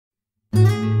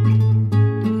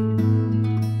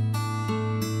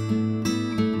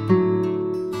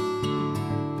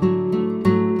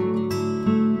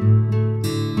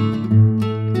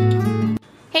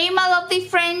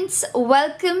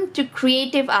Welcome to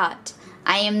Creative Art.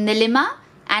 I am Nilima,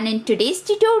 and in today's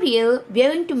tutorial we are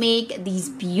going to make these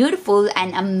beautiful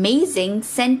and amazing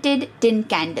scented tin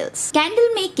candles.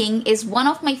 Candle making is one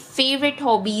of my favorite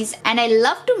hobbies, and I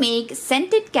love to make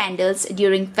scented candles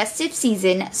during festive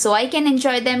season so I can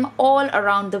enjoy them all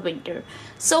around the winter.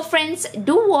 So friends,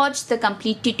 do watch the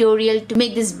complete tutorial to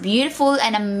make this beautiful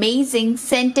and amazing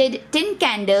scented tin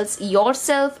candles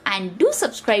yourself, and do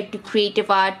subscribe to Creative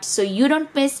Art so you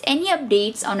don't miss any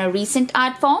updates on a recent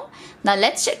art form. Now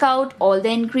let's check out all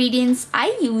the ingredients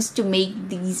I use to make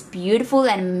these beautiful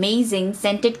and amazing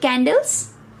scented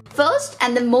candles. First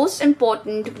and the most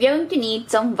important, we are going to need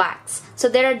some wax. So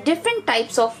there are different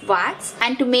types of wax,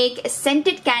 and to make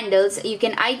scented candles you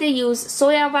can either use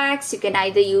soya wax, you can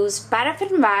either use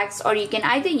paraffin wax, or you can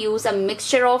either use a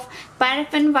mixture of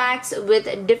paraffin wax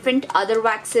with different other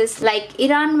waxes like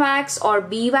Iran wax or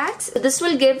bee wax. So this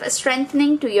will give a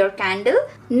strengthening to your candle.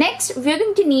 Next, we are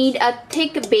going to need a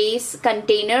thick base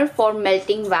container for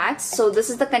melting wax. So this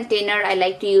is the container I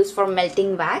like to use for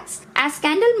melting wax. As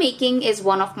candle making is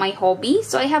one of my hobby,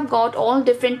 so I have got all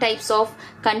different types of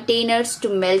containers to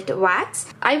melt wax.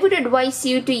 I would advise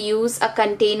you to use a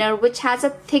container which has a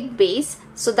thick base,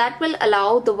 so that will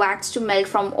allow the wax to melt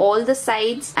from all the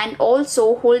sides and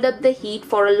also hold up the heat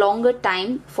for a longer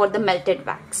time for the melted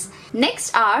wax.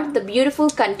 Next are the beautiful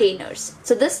containers.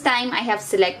 So this time I have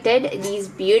selected these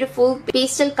beautiful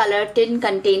pastel color tin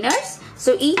containers.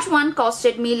 So each one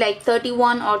costed me like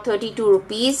 31 or 32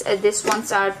 rupees. This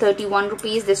ones are 31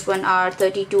 rupees, this one are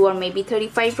 32 or maybe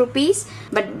 35 rupees.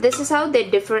 But this is how they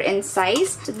differ in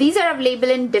size. So these are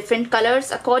available in different colors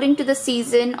according to the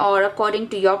season or according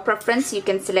to your preference. You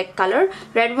can select color.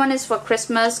 Red one is for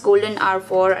Christmas, golden are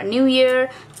for New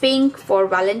Year, pink for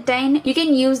Valentine. You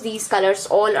can use these colors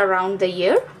all around the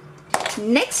year.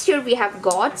 Next, here we have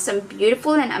got some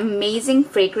beautiful and amazing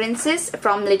fragrances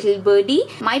from Little Birdie.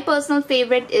 My personal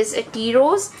favorite is a tea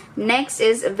rose. Next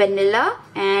is vanilla,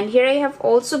 and here I have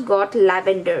also got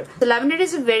lavender. The lavender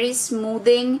is a very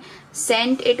smoothing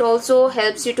scent. It also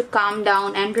helps you to calm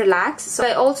down and relax. So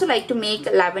I also like to make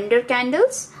lavender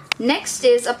candles. Next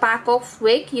is a pack of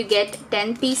wig. You get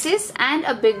 10 pieces and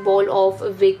a big ball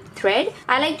of wig thread.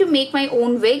 I like to make my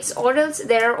own wigs, or else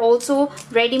there are also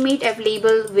ready-made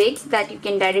available wigs that you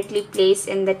can directly place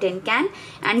in the tin can.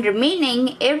 And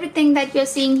remaining, everything that you're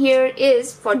seeing here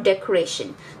is for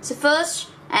decoration. So first,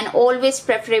 and always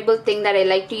preferable thing that I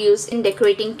like to use in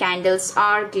decorating candles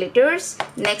are glitters.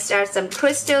 Next are some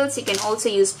crystals. You can also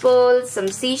use pearls, some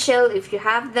seashell if you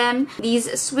have them.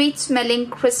 These sweet smelling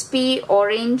crispy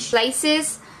orange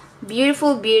slices.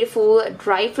 Beautiful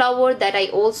dry flower that I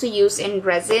also use in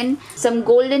resin. Some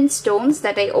golden stones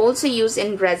that I also use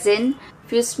in resin.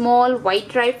 Few small white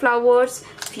dry flowers.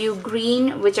 Few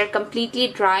green which are completely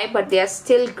dry but they are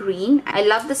still green. I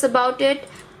love this about it.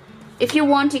 If you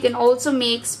want, you can also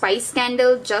make spice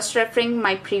candle, just referring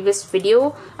my previous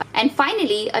video. And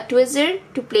finally, a tweezer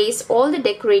to place all the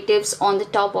decoratives on the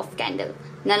top of candle.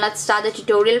 Now let's start the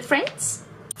tutorial, friends.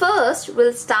 First,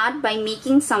 we'll start by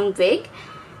making some wig.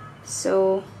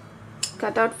 So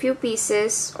cut out few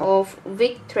pieces of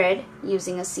wig thread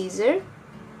using a scissor.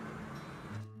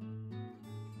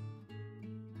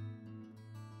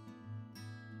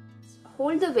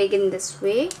 Hold the wig in this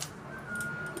way,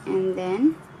 and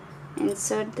then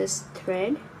insert this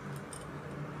thread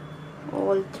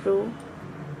all through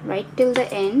right till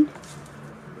the end,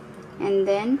 and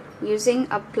then using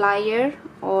a plier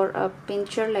or a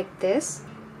pincher like this,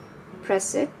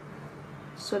 press it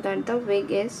so that the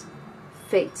wig is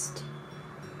fixed.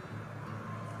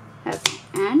 Okay,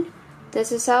 and this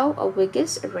is how a wig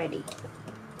is ready.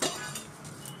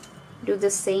 Do the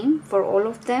same for all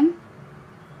of them.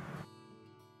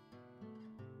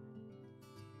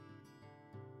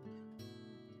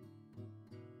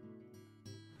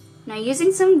 Now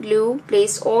using some glue,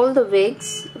 place all the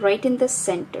wigs right in the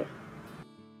center.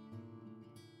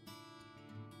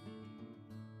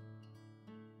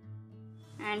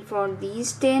 And for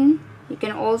these 10, you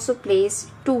can also place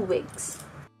 2 wigs.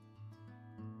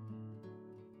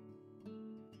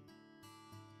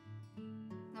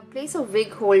 Now place a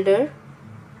wig holder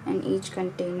in each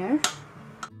container.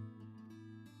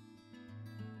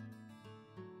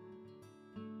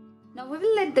 Now we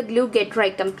will let the glue get dry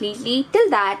completely. Till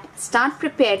that, start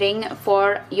preparing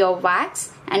for your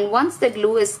wax, and once the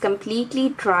glue is completely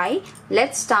dry,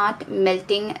 let's start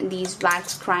melting these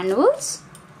wax granules.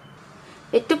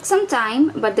 It took some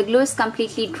time, but the glue is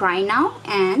completely dry now,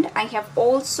 and I have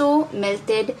also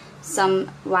melted some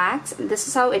wax. This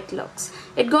is how it looks.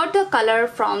 It got the color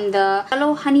from the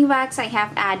yellow honey wax I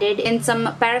have added in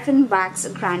some paraffin wax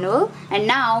granule. And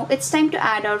now it's time to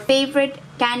add our favorite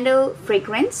candle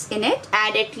fragrance in it.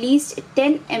 Add at least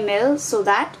 10 ml so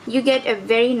that you get a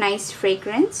very nice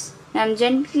fragrance. Now I'm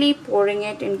gently pouring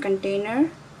it in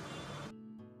container.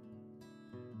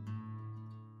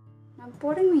 I'm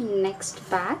pouring my next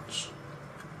batch.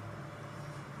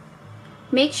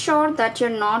 Make sure that you're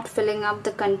not filling up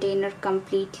the container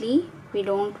completely. We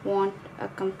don't want a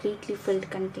completely filled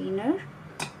container.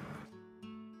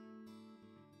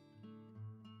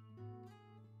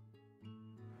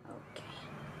 Okay,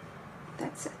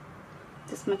 that's it.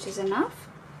 This much is enough.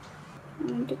 I'm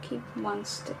going to keep one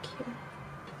stick here.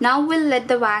 Now we'll let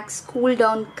the wax cool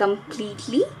down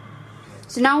completely.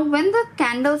 So now when the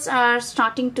candles are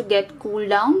starting to get cooled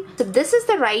down, so this is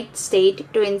the right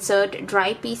state to insert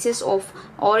dry pieces of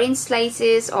orange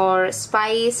slices or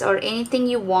spice or anything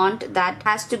you want that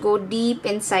has to go deep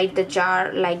inside the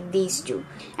jar like these two.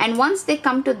 And once they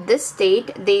come to this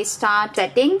state, they start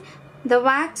setting the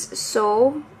wax.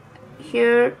 So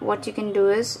here what you can do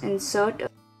is insert.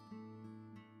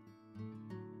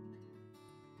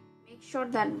 Make sure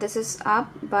that this is up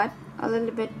but a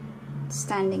little bit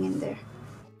standing in there.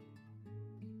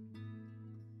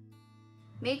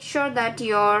 Make sure that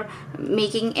you're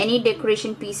making any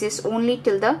decoration pieces only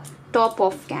till the top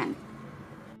of can.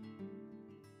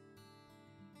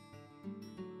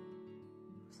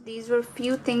 So these were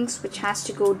few things which has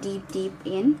to go deep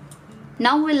in.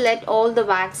 Now we'll let all the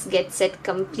wax get set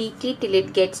completely till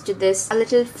it gets to this a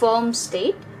little firm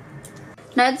state.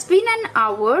 Now it's been an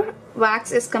hour.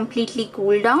 Wax is completely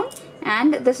cooled down,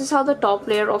 and this is how the top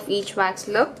layer of each wax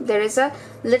look. There is a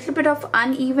little bit of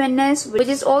unevenness, which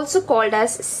is also called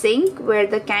as sink, where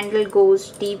the candle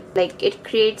goes deep, like it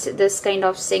creates this kind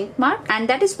of sink mark, and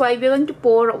that is why we're going to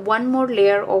pour one more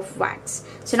layer of wax.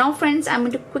 So now friends, I'm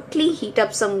going to quickly heat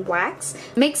up some wax,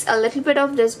 mix a little bit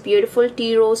of this beautiful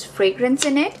tea rose fragrance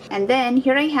in it, and then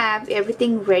here I have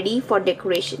everything ready for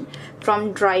decoration.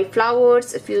 From dry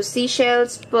flowers, a few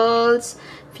seashells, pearls,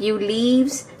 few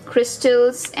leaves,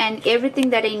 crystals, and everything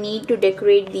that I need to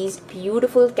decorate these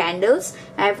beautiful candles.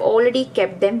 I have already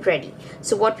kept them ready.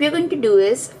 So what we're going to do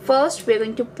is, first we're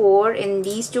going to pour in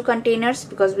these two containers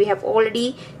because we have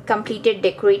already completed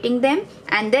decorating them,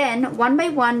 and then one by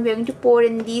one we're going to pour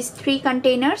in these 3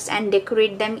 containers and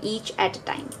decorate them each at a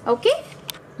time. Okay,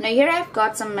 now here I've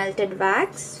got some melted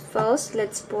wax. First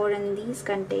let's pour in these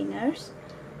containers.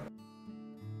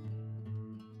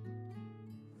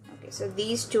 So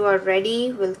these 2 are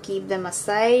ready. We'll keep them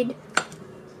aside.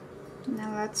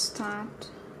 Now let's start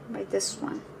by this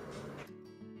one.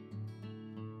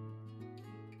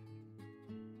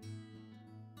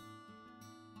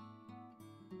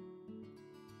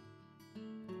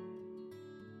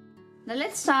 Now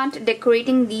let's start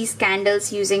decorating these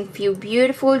candles using few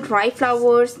beautiful dry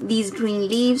flowers, these green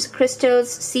leaves, crystals,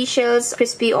 seashells,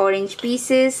 crispy orange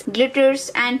pieces,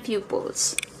 glitters, and few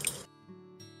pearls.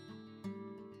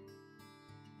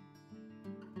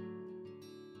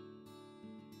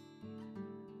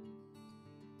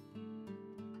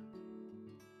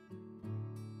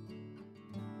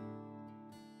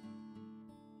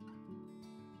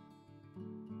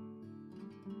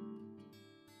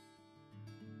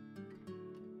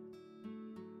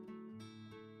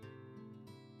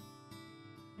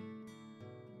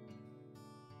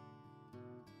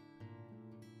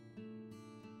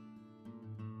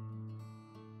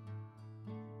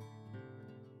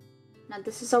 Now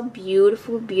this is how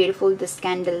beautiful this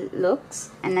candle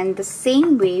looks, and then the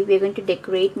same way we're going to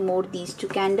decorate more these 2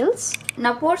 candles.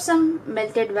 Now pour some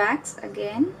melted wax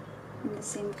again in the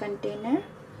same container.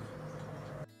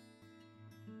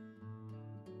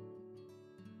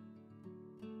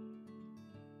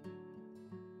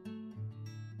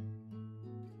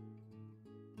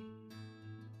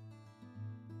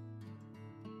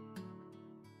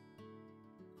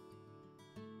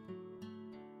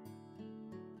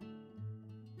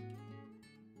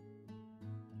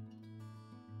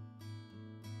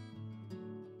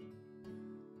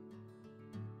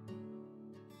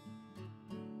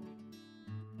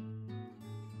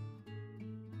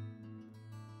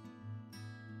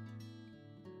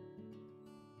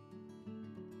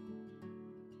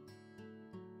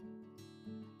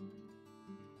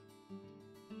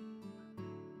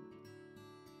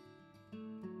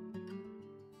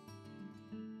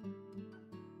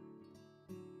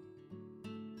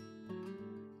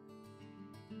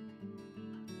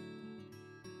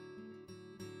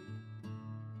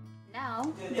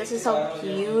 Now this is how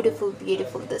beautiful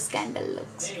this candle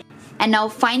looks. And now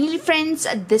finally friends,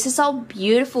 this is how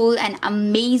beautiful and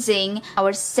amazing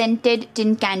our scented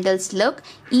tin candles look.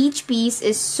 Each piece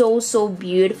is so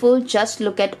beautiful. Just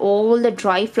look at all the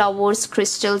dry flowers,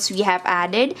 crystals we have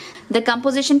added. The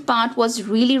composition part was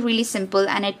really simple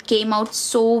and it came out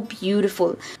so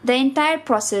beautiful. The entire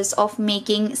process of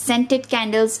making scented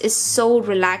candles is so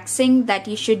relaxing that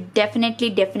you should definitely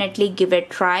give it a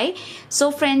try. So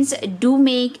friends, do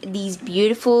make these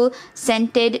beautiful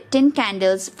scented tin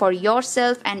candles for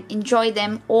yourself and enjoy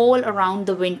them all around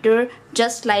the winter,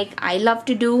 just like I love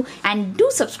to do. And do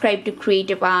subscribe to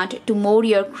Creative Art to more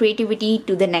your creativity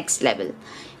to the next level.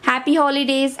 Happy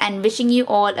holidays and wishing you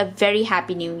all a very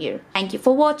happy new year. Thank you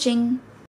for watching.